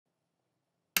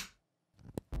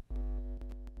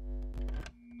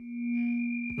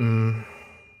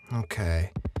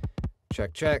Okay.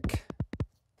 Check.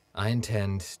 I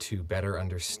intend to better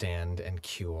understand and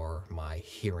cure my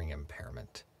hearing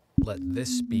impairment. Let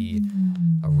this be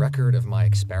a record of my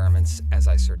experiments as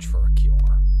I search for a cure.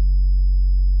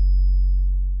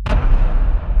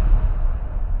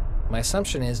 My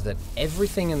assumption is that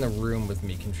everything in the room with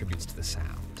me contributes to the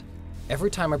sound.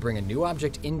 Every time I bring a new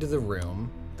object into the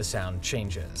room, the sound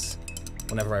changes.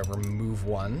 Whenever I remove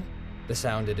one, the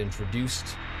sound it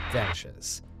introduced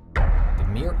vanishes. The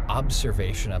mere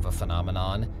observation of a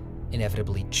phenomenon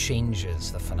inevitably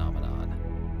changes the phenomenon.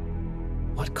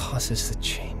 What causes the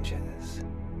changes?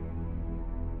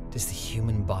 Does the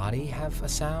human body have a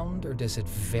sound, or does it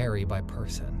vary by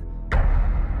person?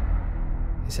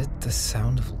 Is it the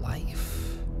sound of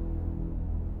life?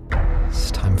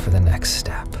 It's time for the next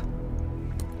step.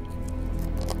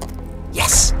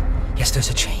 Yes! Yes, there's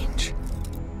a change.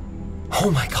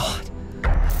 Oh my God!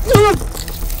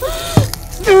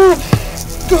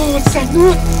 What's that?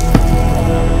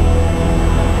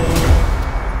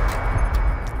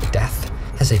 Death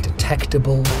has a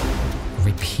detectable,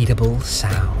 repeatable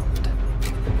sound.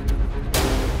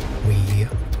 We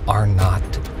are not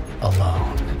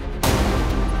alone.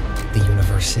 The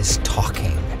universe is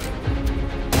talking.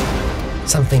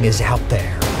 Something is out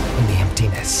there in the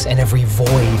emptiness, and every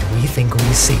void we think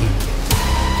we see